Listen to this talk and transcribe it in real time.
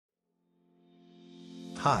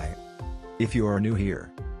Hi. If you are new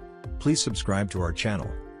here, please subscribe to our channel.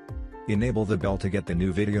 Enable the bell to get the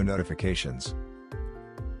new video notifications.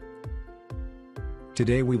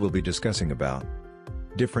 Today we will be discussing about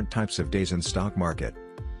different types of days in stock market.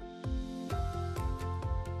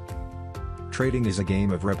 Trading is a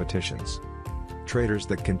game of repetitions. Traders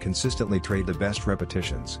that can consistently trade the best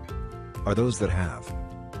repetitions are those that have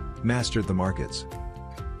mastered the markets.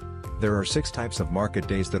 There are 6 types of market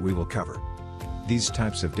days that we will cover. These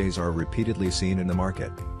types of days are repeatedly seen in the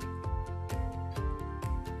market.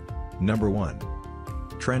 Number 1.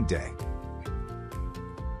 Trend Day.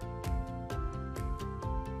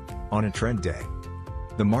 On a trend day,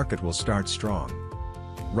 the market will start strong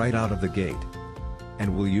right out of the gate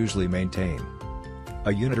and will usually maintain a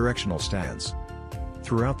unidirectional stance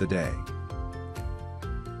throughout the day.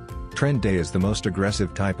 Trend day is the most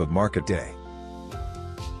aggressive type of market day.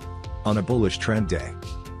 On a bullish trend day,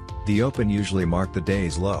 the open usually mark the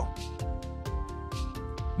day's low,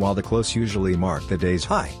 while the close usually mark the day's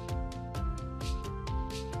high.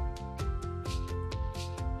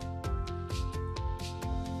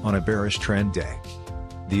 On a bearish trend day,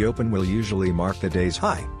 the open will usually mark the day's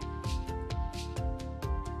high,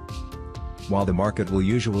 while the market will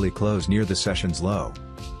usually close near the session's low.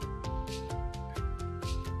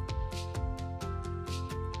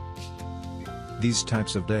 These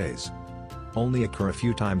types of days only occur a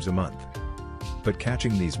few times a month, but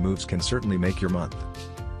catching these moves can certainly make your month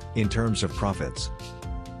in terms of profits.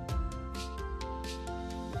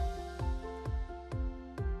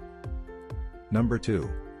 Number 2.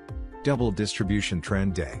 Double distribution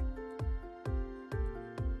trend day.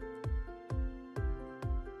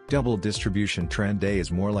 Double distribution trend day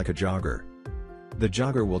is more like a jogger. The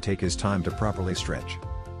jogger will take his time to properly stretch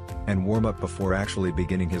and warm up before actually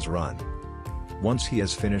beginning his run. Once he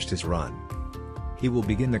has finished his run, he will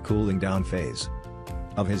begin the cooling down phase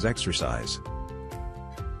of his exercise.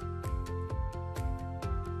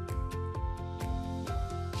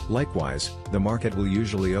 Likewise, the market will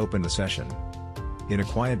usually open the session in a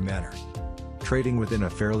quiet manner, trading within a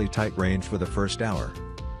fairly tight range for the first hour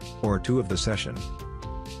or 2 of the session,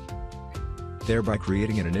 thereby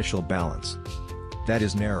creating an initial balance that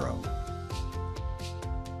is narrow.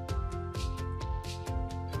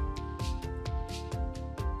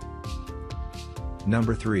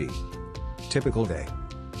 Number 3. Typical day.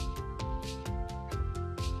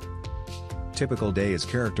 Typical day is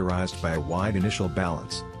characterized by a wide initial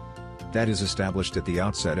balance that is established at the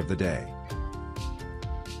outset of the day.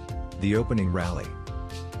 The opening rally,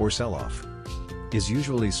 or sell-off, is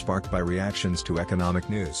usually sparked by reactions to economic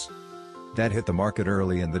news that hit the market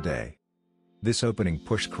early in the day. This opening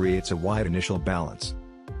push creates a wide initial balance,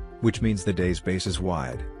 which means the day's base is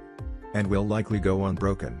wide and will likely go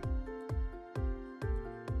unbroken.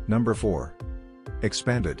 Number 4.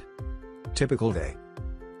 Expanded typical day.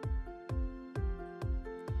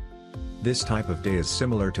 This type of day is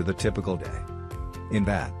similar to the typical day in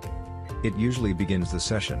that it usually begins the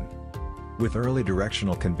session with early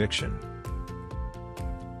directional conviction.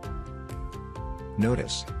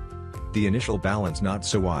 Notice the initial balance not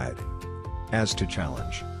so wide as to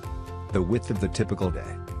challenge the width of the typical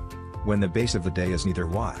day. When the base of the day is neither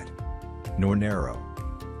wide nor narrow,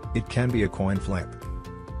 it can be a coin flip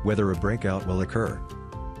whether a breakout will occur.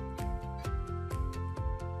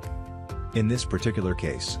 In this particular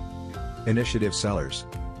case, initiative sellers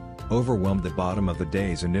overwhelmed the bottom of the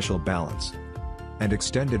day's initial balance and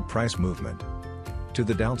extended price movement to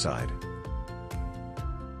the downside.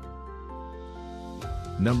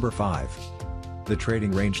 Number 5. The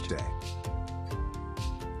trading range day.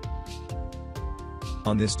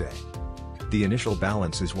 On this day, the initial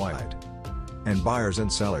balance is wide, and buyers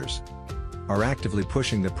and sellers are actively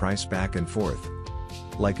pushing the price back and forth,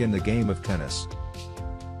 like in the game of tennis.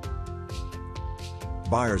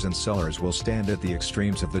 Buyers and sellers will stand at the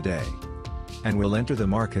extremes of the day and will enter the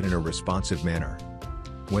market in a responsive manner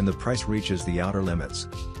when the price reaches the outer limits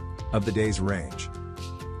of the day's range.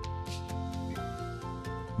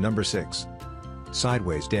 Number 6.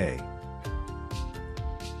 Sideways day.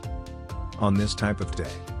 On this type of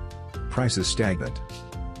day, price is stagnant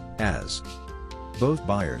as both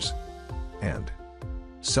buyers and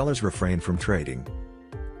sellers refrain from trading.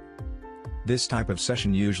 This type of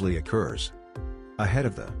session usually occurs ahead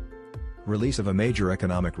of the release of a major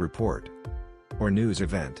economic report or news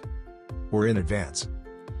event, or in advance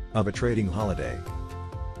of a trading holiday.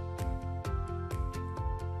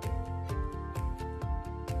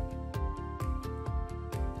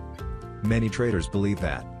 Many traders believe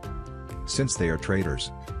that since they are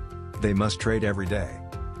traders, they must trade every day.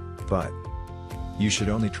 But you should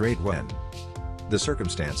only trade when the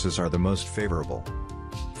circumstances are the most favorable.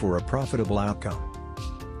 for a profitable outcome.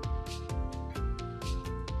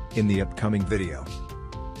 In the upcoming video,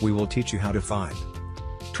 we will teach you how to find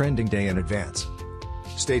trending day in advance.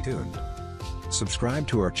 Stay tuned. Subscribe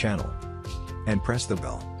to our channel and press the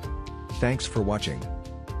bell. Thanks for watching.